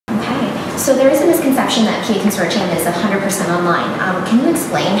So there is a misconception that PA Consortium is 100% online. Can you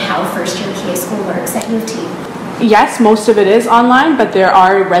explain how first-year PA school works at UofT? Yes, most of it is online, but there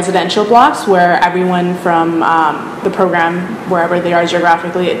are residential blocks where everyone from the program, wherever they are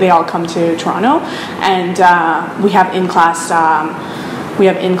geographically, they all come to Toronto, and we have in-class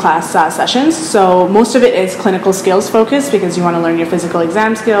sessions. So most of it is clinical skills focused because you want to learn your physical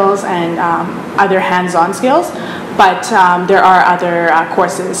exam skills and other hands-on skills. But there are other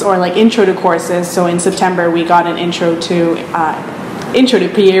courses or like intro to courses. So in September we got an intro to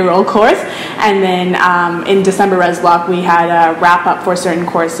PA role course, and then in December res block we had a wrap up for certain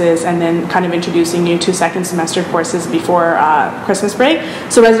courses, and then kind of introducing you to second semester courses before Christmas break.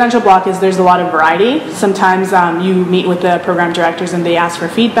 So residential block is there's a lot of variety. Sometimes you meet with the program directors and they ask for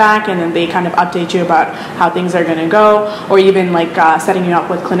feedback, and then they kind of update you about how things are going to go, or even like setting you up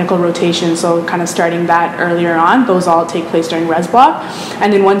with clinical rotation, so kind of starting that earlier on. Those all take place during res block.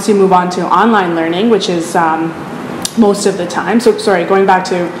 And then once you move on to online learning, which is most of the time. So sorry, going back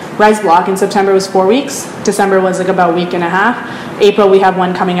to res block, in September was 4 weeks. December was like about a week and a half. April we have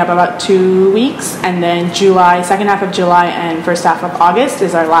one coming up about 2 weeks, and then July, second half of July and first half of August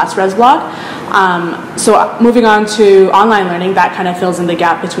is our last res block. So moving on to online learning, that kind of fills in the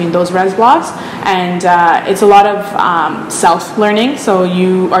gap between those res blocks, and it's a lot of self-learning. So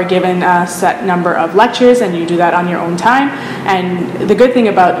you are given a set number of lectures and you do that on your own time. And the good thing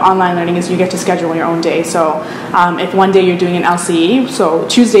about online learning is you get to schedule your own day. So if one day you're doing an LCE, so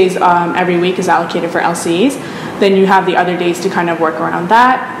Tuesdays every week is allocated for LCEs, then you have the other days to kind of work around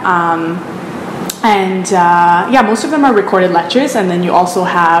that. Yeah, most of them are recorded lectures, and then you also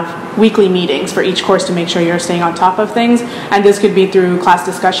have weekly meetings for each course to make sure you're staying on top of things. And this could be through class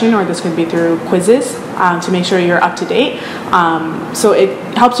discussion, or this could be through quizzes to make sure you're up to date. So it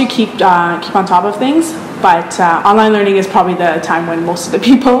helps you keep on top of things. But online learning is probably the time when most of the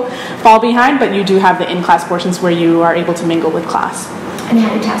people fall behind, but you do have the in-class portions where you are able to mingle with class. And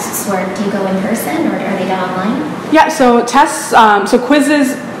how do tests work? Do you go in person, or are they done online? Yeah, so tests, so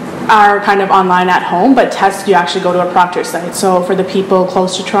quizzes are kind of online at home, but tests you actually go to a proctor site. So for the people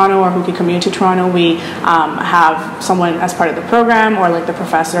close to Toronto or who can commute to Toronto, we have someone as part of the program, or like the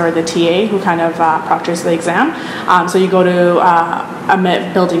professor or the TA who kind of proctors the exam. So you go to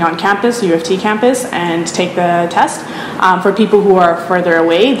a building on campus, UofT campus, and take the test. For people who are further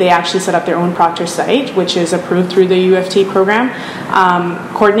away, they actually set up their own proctor site, which is approved through the UofT program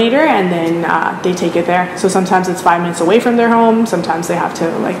coordinator, and then they take it there. So sometimes it's 5 minutes away from their home, sometimes they have to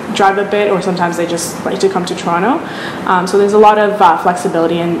like drive a bit, or sometimes they just like to come to Toronto. So there's a lot of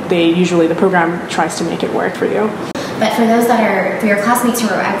flexibility, and the program tries to make it work for you. But for those for your classmates who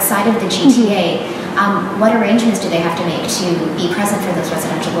are outside of the GTA, what arrangements do they have to make to be present for those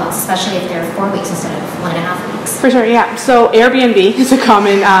residential blocks, especially if they're 4 weeks instead of 1.5 weeks? For sure, yeah. So Airbnb is a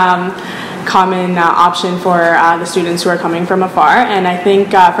common option for the students who are coming from afar, and I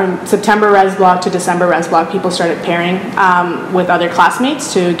think from September res block to December res block, people started pairing with other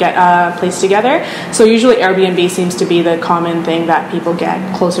classmates to get a place together. So usually Airbnb seems to be the common thing that people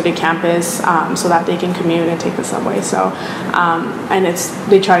get closer to campus, so that they can commute and take the subway. So and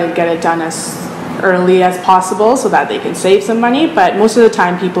they try to get it done as early as possible so that they can save some money, but most of the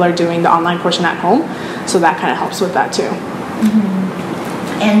time people are doing the online portion at home, so that kind of helps with that too. Mm-hmm.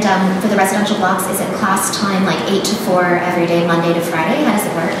 And for the residential blocks, is it class time like 8 to 4 every day, Monday to Friday? How does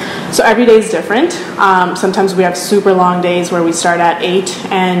it work? So every day is different. Sometimes we have super long days where we start at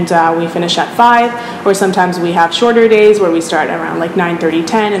 8 and we finish at 5, or sometimes we have shorter days where we start around like 9:30,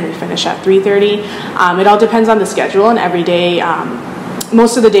 10, and we finish at 3:30. It all depends on the schedule, and every day,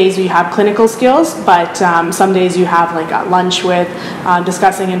 most of the days you have clinical skills, but some days you have like a lunch with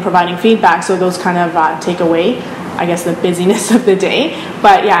discussing and providing feedback, so those kind of take away, I guess, the busyness of the day.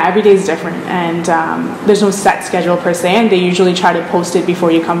 But yeah, every day is different, and there's no set schedule per se, and they usually try to post it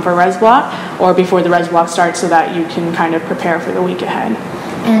before you come for res block or before the res block starts, so that you can kind of prepare for the week ahead.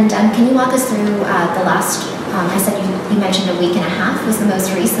 And can you walk us through the last, I said you mentioned a week and a half was the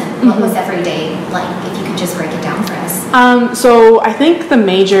most recent. What was every day like, if you could just break it down for us? So I think the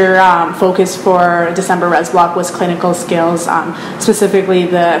major focus for December res block was clinical skills, specifically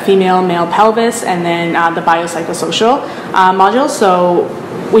the female-male pelvis, and then the biopsychosocial module. So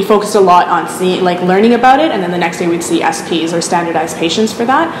we focused a lot on learning about it, and then the next day we'd see SPs, or standardized patients, for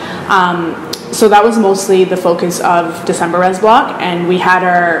that. So that was mostly the focus of December res block, and we had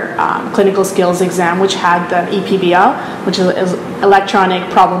our clinical skills exam, which had the EPBL, which is electronic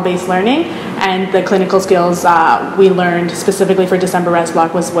problem-based learning, and the clinical skills we learned specifically for December res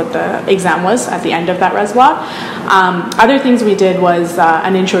block was what the exam was at the end of that res block. Other things we did was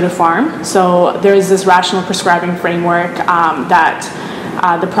an intro to pharm. So there's this rational prescribing framework that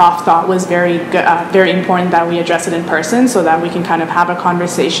the prof thought was very good, very important that we address it in person so that we can kind of have a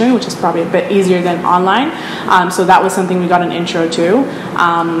conversation, which is probably a bit easier than online. So that was something we got an intro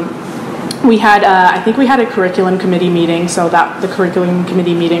to. We had, I think we had a curriculum committee meeting, so that the curriculum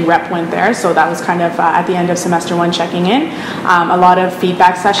committee meeting rep went there, so that was kind of at the end of semester 1 checking in. A lot of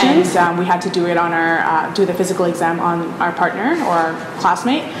feedback sessions. We had to do it on our, do the physical exam on our partner or our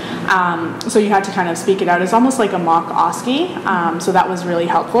classmate. So you had to kind of speak it out. It's almost like a mock OSCE, so that was really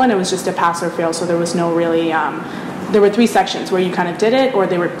helpful, and it was just a pass or fail, so there was no really, there were 3 sections where you kind of did it, or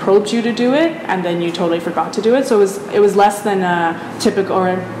they would probe you to do it, and then you totally forgot to do it, so it was less than a typical,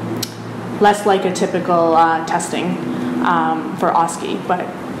 or less like a typical testing for OSCE, but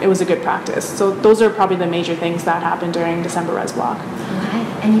it was a good practice. So those are probably the major things that happened during December Res Block. Okay,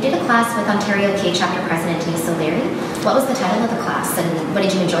 and you did a class with Ontario PA Chapter President Denise O'Leary. What was the title of the class, and what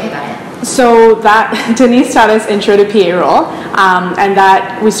did you enjoy about it? So that Denise taught us Intro to PA Role, and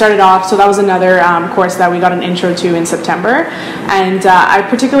that we started off, so that was another course that we got an intro to in September, and I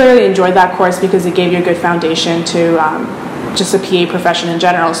particularly enjoyed that course because it gave you a good foundation to just a PA profession in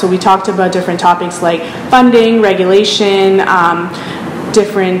general. So we talked about different topics like funding, regulation,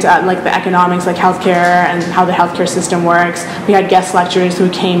 different like the economics, like healthcare and how the healthcare system works. We had guest lecturers who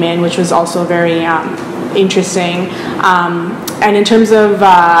came in, which was also very interesting. And in terms of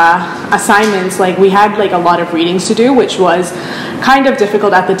assignments, like we had like a lot of readings to do, which was kind of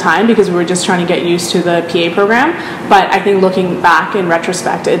difficult at the time because we were just trying to get used to the PA program. But I think looking back in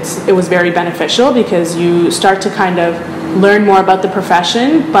retrospect, it was very beneficial because you start to kind of learn more about the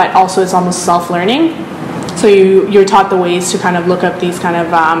profession, but also it's almost self-learning. So you're taught the ways to kind of look up these kind of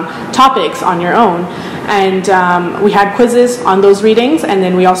topics on your own. And we had quizzes on those readings, and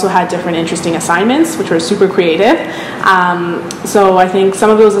then we also had different interesting assignments, which were super creative. So I think some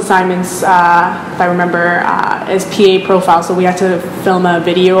of those assignments, if I remember, is PA profile. So we had to film a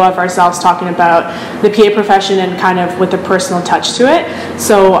video of ourselves talking about the PA profession and kind of with a personal touch to it.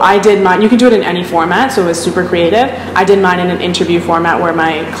 So I did mine, you can do it in any format, so it was super creative. I did mine in an interview format where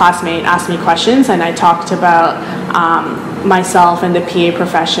my classmate asked me questions and I talked about myself and the PA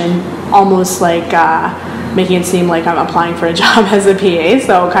profession, almost like making it seem like I'm applying for a job as a PA,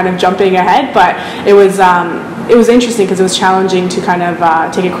 so kind of jumping ahead, but it was interesting because it was challenging to kind of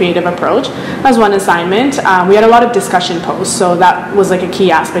take a creative approach. That was one assignment. We had a lot of discussion posts, so that was like a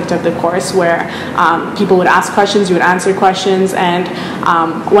key aspect of the course where people would ask questions, you would answer questions, and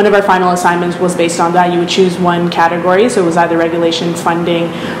one of our final assignments was based on that. You would choose one category, so it was either regulation, funding,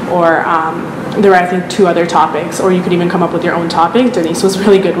 or there were, I think, 2 other topics, or you could even come up with your own topic. Denise was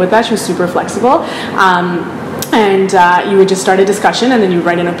really good with that. She was super flexible. And you would just start a discussion, and then you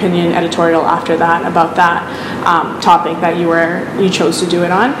write an opinion editorial after that about that topic that you chose to do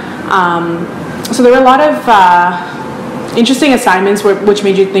it on. So there were a lot of interesting assignments which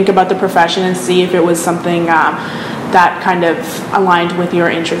made you think about the profession and see if it was something that kind of aligned with your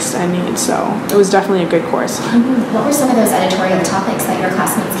interests and needs. So it was definitely a good course. Mm-hmm. What were some of those editorial topics that your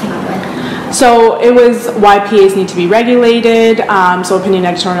classmates came up with? So it was why PAs need to be regulated, so opinion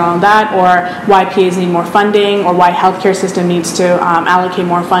editorial on that, or why PAs need more funding, or why healthcare system needs to allocate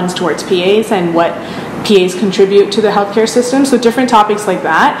more funds towards PAs, and what PAs contribute to the healthcare system. So different topics like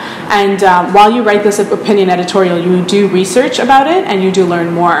that. And while you write this opinion editorial, you do research about it and you do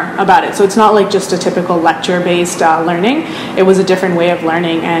learn more about it. So it's not like just a typical lecture-based learning. It was a different way of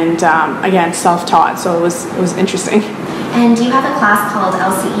learning, and again, self-taught. So it was interesting. And you have a class called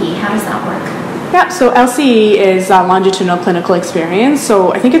LCE. How does that work? Yeah, so LCE is longitudinal clinical experience.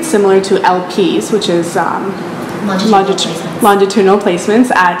 So I think it's similar to LPs, which is longitudinal placements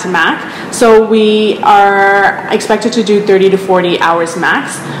at MAC. So we are expected to do 30 to 40 hours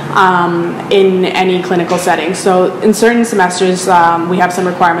max in any clinical setting. So in certain semesters, we have some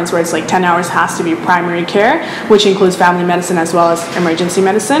requirements where it's like 10 hours has to be primary care, which includes family medicine as well as emergency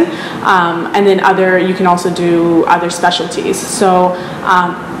medicine. And then you can also do other specialties. So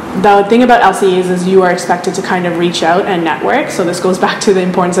the thing about LCEs is you are expected to kind of reach out and network. So this goes back to the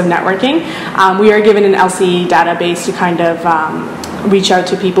importance of networking. We are given an LCE database to kind of reach out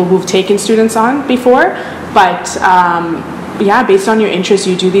to people who've taken students on before. But yeah, based on your interests,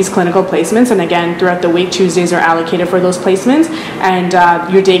 you do these clinical placements. And again, throughout the week, Tuesdays are allocated for those placements. And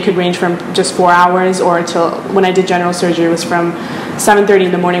your day could range from just 4 hours, or till, when I did general surgery, it was from 7:30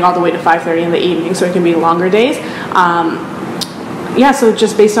 in the morning all the way to 5:30 in the evening. So it can be longer days. Yeah, so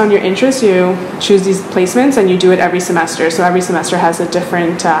just based on your interest, you choose these placements and you do it every semester. So every semester has a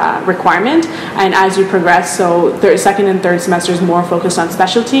different requirement, and as you progress, so second and third semester is more focused on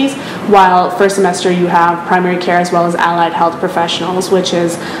specialties, while first semester you have primary care as well as allied health professionals, which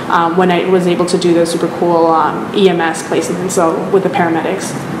is when I was able to do the super cool EMS placement, so with the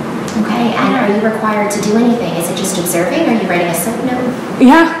paramedics. Okay, and are you required to do anything? Is it just observing? Are you writing a soap note?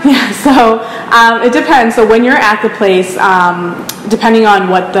 Yeah. So it depends. So when you're at the place, depending on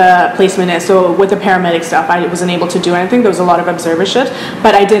what the placement is, so with the paramedic stuff, I wasn't able to do anything. There was a lot of observership,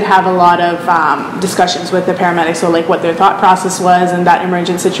 but I did have a lot of discussions with the paramedics, so like what their thought process was in that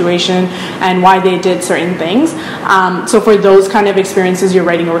emergent situation and why they did certain things. So for those kind of experiences, you're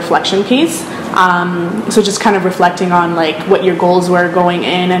writing a reflection piece. So just kind of reflecting on like what your goals were going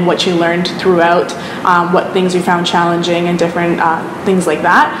in and what you learned throughout, what things you found challenging and different things like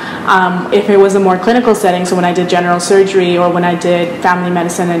that. If it was a more clinical setting, so when I did general surgery or when I did family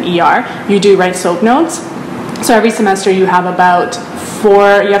medicine and ER, you do write soap notes. So every semester you have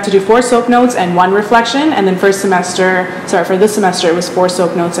you have to do 4 soap notes and 1 reflection, and then for this semester it was 4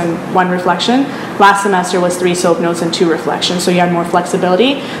 soap notes and 1 reflection. Last semester was 3 soap notes and 2 reflections, so you had more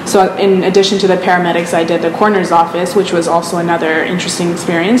flexibility. So in addition to the paramedics, I did the coroner's office, which was also another interesting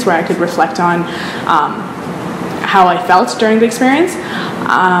experience where I could reflect on how I felt during the experience.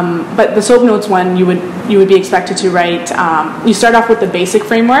 But the soap notes one, you would be expected to write, you start off with the basic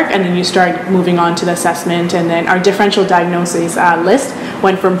framework and then you start moving on to the assessment, and then our differential diagnoses list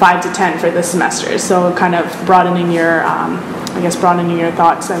went from 5 to 10 for this semester. So kind of broadening your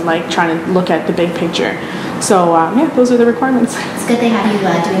thoughts and like trying to look at the big picture. So yeah, those are the requirements. It's good they have you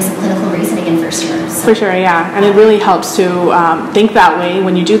doing some clinical reasoning in first year. So. For sure, yeah. And it really helps to think that way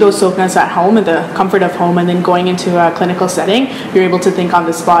when you do those soap notes at home in the comfort of home, and then going into a clinical setting, you're able to think on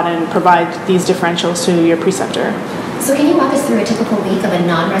the spot and provide these differentials to your preceptor. So can you walk us through a typical week of a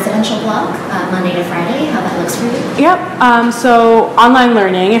non-residential block, Monday to Friday, how that looks for you? Yep. So online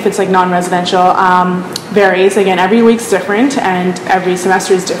learning, if it's like non-residential, varies. Again, every week's different and every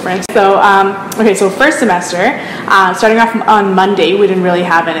semester is different. So, okay, so first semester, starting off on Monday, we didn't really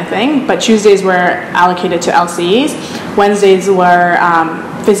have anything, but Tuesdays were allocated to LCEs. Wednesdays were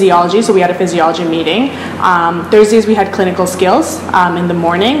physiology, so we had a physiology meeting. Thursdays we had clinical skills in the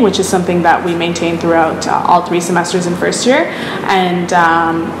morning, which is something that we maintained throughout all 3 semesters in first year. And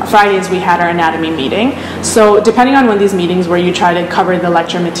Fridays we had our anatomy meeting. So depending on when these meetings were, you try to cover the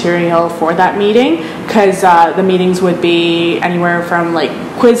lecture material for that meeting, because the meetings would be anywhere from like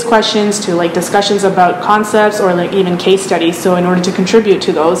quiz questions to like discussions about concepts or like even case studies. So in order to contribute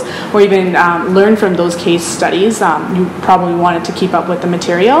to those or even learn from those case studies, you probably wanted to keep up with the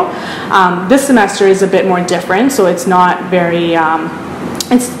material. This semester is a bit more different, so it's not very,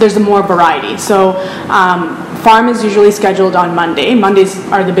 there's more variety. So Pharm is usually scheduled on Monday. Mondays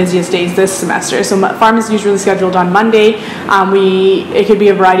are the busiest days this semester. So Pharm is usually scheduled on Monday. It could be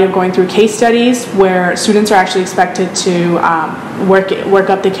a variety of going through case studies where students are actually expected to work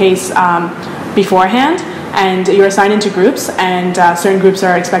up the case beforehand. And you're assigned into groups, and certain groups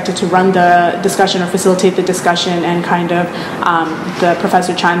are expected to run the discussion or facilitate the discussion, and kind of the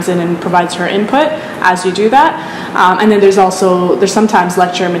professor chimes in and provides her input as you do that. And then there's sometimes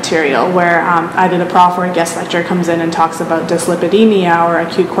lecture material where either the prof or a guest lecturer comes in and talks about dyslipidemia or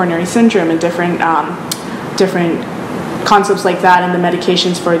acute coronary syndrome and different concepts like that and the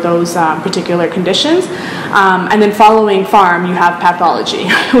medications for those particular conditions. And then following Pharm, you have pathology,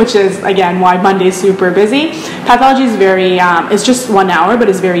 which is, again, why Monday's super busy. Pathology is it's just 1 hour, but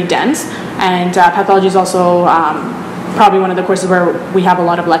it's very dense. And pathology is also probably one of the courses where we have a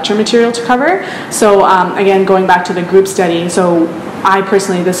lot of lecture material to cover. So again, going back to the group study, so I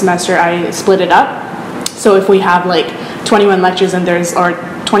personally, this semester, I split it up. So if we have like 21 lectures and or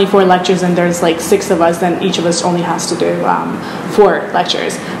 24 lectures and there's like 6 of us, then each of us only has to do 4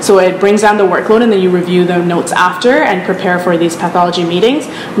 lectures. So it brings down the workload, and then you review the notes after and prepare for these pathology meetings,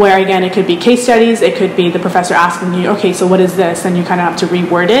 where again, it could be case studies, it could be the professor asking you, okay, so what is this? And you kind of have to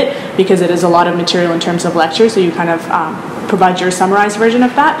reword it because it is a lot of material in terms of lecture, so you kind of provide your summarized version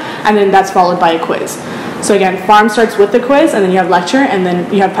of that, and then that's followed by a quiz. So again, Pharm starts with the quiz, and then you have lecture, and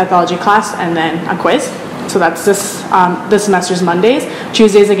then you have pathology class, and then a quiz. So that's this semester's Mondays.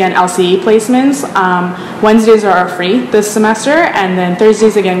 Tuesdays, again, LCE placements. Wednesdays are free this semester, and then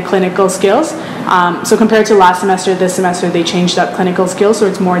Thursdays, again, clinical skills. So compared to last semester, this semester they changed up clinical skills, so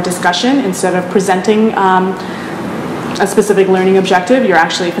it's more discussion. Instead of presenting a specific learning objective, you're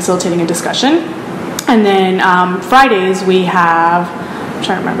actually facilitating a discussion. And then Fridays we have, I'm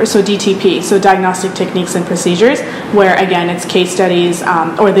trying to remember, so DTP, so diagnostic techniques and procedures, where again it's case studies,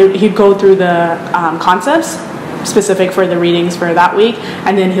 or he'd go through the concepts specific for the readings for that week,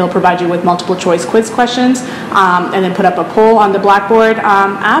 and then he'll provide you with multiple choice quiz questions, and then put up a poll on the Blackboard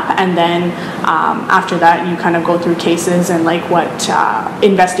app, and then after that you kind of go through cases and like what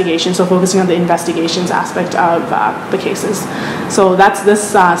investigation, so focusing on the investigations aspect of the cases. So that's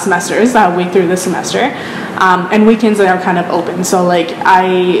this semester's week through this semester, and weekends are kind of open, so like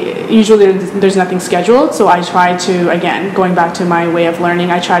usually there's nothing scheduled, so I try to, again, going back to my way of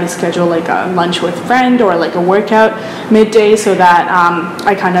learning, I try to schedule like a lunch with a friend or like a workout midday, so that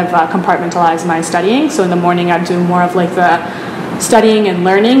I kind of compartmentalize my studying. So in the morning I do more of like the studying and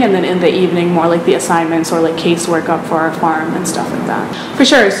learning, and then in the evening more like the assignments or like casework up for our farm and stuff like that. For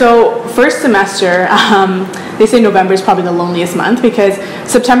sure. So first semester, they say November is probably the loneliest month, because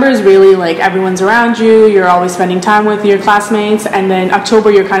September is really like everyone's around you, you're always spending time with your classmates, and then October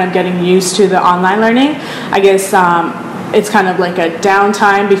you're kind of getting used to the online learning. I guess it's kind of like a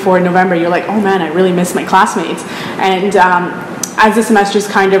downtime before November. You're like, oh man, I really miss my classmates. And as the semester is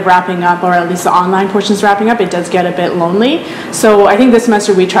kind of wrapping up, or at least the online portion is wrapping up, it does get a bit lonely. So I think this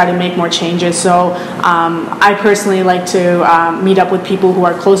semester we try to make more changes. So I personally like to meet up with people who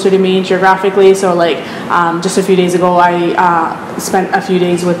are closer to me geographically. So like just a few days ago, I spent a few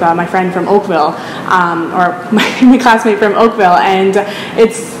days with my friend from Oakville, or my classmate from Oakville, and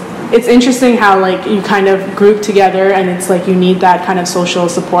it's interesting how like you kind of group together, and it's like you need that kind of social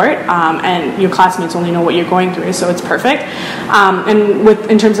support, and your classmates only know what you're going through, so it's perfect. And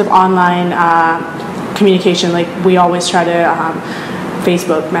in terms of online communication, like we always try to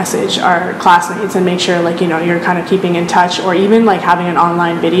Facebook message our classmates and make sure like, you know, you're kind of keeping in touch, or even like having an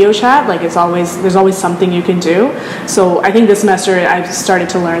online video chat. Like there's always something you can do. So I think this semester I've started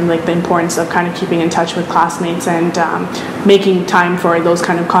to learn like the importance of kind of keeping in touch with classmates, and making time for those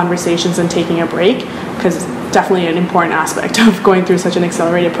kind of conversations and taking a break, because it's definitely an important aspect of going through such an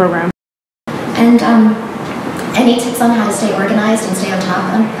accelerated program. And any tips on how to stay organized and stay on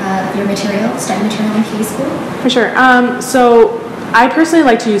top of your material, study material in PA school? For sure. So I personally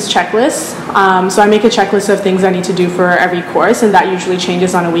like to use checklists. So I make a checklist of things I need to do for every course, and that usually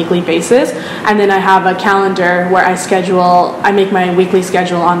changes on a weekly basis. And then I have a calendar where I make my weekly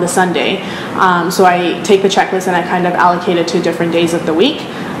schedule on the Sunday. So I take the checklist and I kind of allocate it to different days of the week.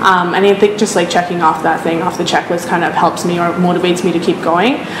 And I think just like checking off that thing off the checklist kind of helps me or motivates me to keep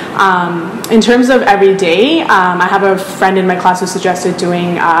going. In terms of every day, I have a friend in my class who suggested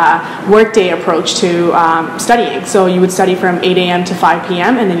doing a workday approach to studying. So you would study from 8 a.m. to 5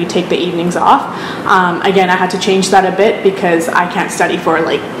 p.m. and then you take the evenings off. Again, I had to change that a bit because I can't study for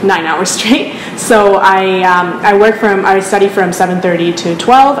like 9 hours straight. So I study from 7:30 to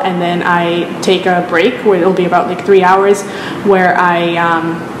 12, and then I take a break where it'll be about like 3 hours, where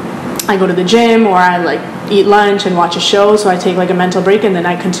I go to the gym, or I like eat lunch and watch a show. So I take like a mental break, and then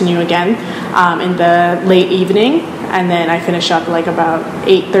I continue again in the late evening, and then I finish up like about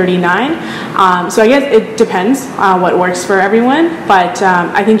 8:39. So I guess it depends what works for everyone, but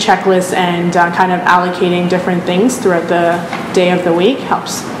I think checklists and kind of allocating different things throughout the day of the week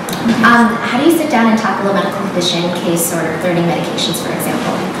helps. How do you sit down and tackle a medical condition, case, or learning medications, for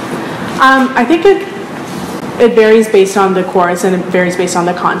example? I think it varies based on the course, and it varies based on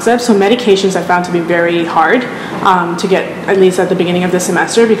the concept. So medications I found to be very hard to get, at least at the beginning of the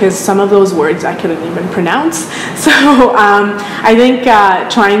semester, because some of those words I couldn't even pronounce. So I think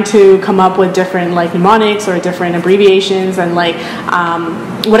trying to come up with different like mnemonics or different abbreviations, and like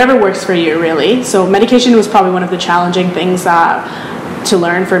whatever works for you really. So medication was probably one of the challenging things to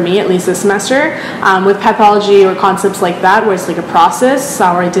learn for me, at least this semester. With pathology or concepts like that, where it's like a process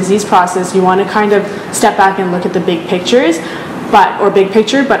or a disease process, you want to kind of step back and look at the big pictures, big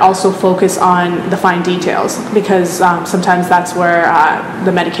picture, but also focus on the fine details, because sometimes that's where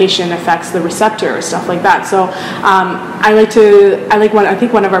the medication affects the receptor or stuff like that. So I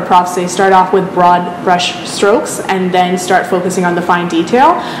think one of our profs, they start off with broad brush strokes and then start focusing on the fine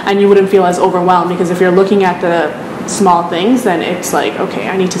detail, and you wouldn't feel as overwhelmed, because if you're looking at the small things, then it's like, okay,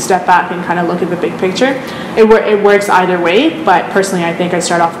 I need to step back and kind of look at the big picture. It works either way, but personally I think I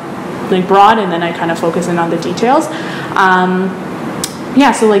start off like broad, and then I kind of focus in on the details.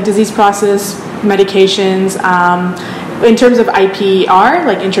 So like disease process, medications. In terms of IPR,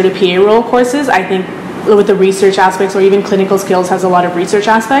 like Intro to PA role courses, I think with the research aspects, or even clinical skills has a lot of research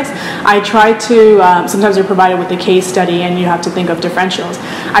aspects. I try to, sometimes you're provided with a case study and you have to think of differentials.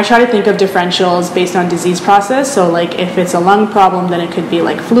 I try to think of differentials based on disease process. So like if it's a lung problem, then it could be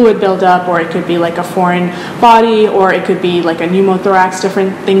like fluid buildup, or it could be like a foreign body, or it could be like a pneumothorax,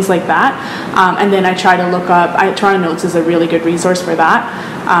 different things like that. And then I try to look up, Toronto Notes is a really good resource for that.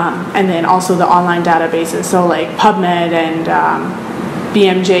 And then also the online databases, so like PubMed and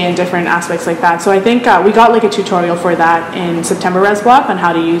BMJ and different aspects like that. So I think we got like a tutorial for that in September Res Block on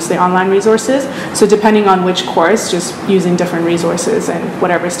how to use the online resources. So depending on which course, just using different resources and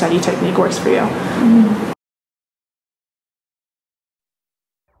whatever study technique works for you.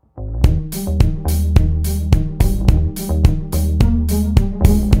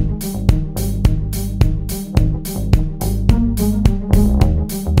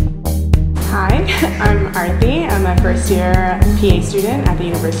 Hi, I'm Aarthi. I'm a first year PA student at the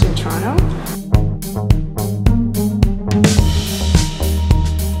University of Toronto.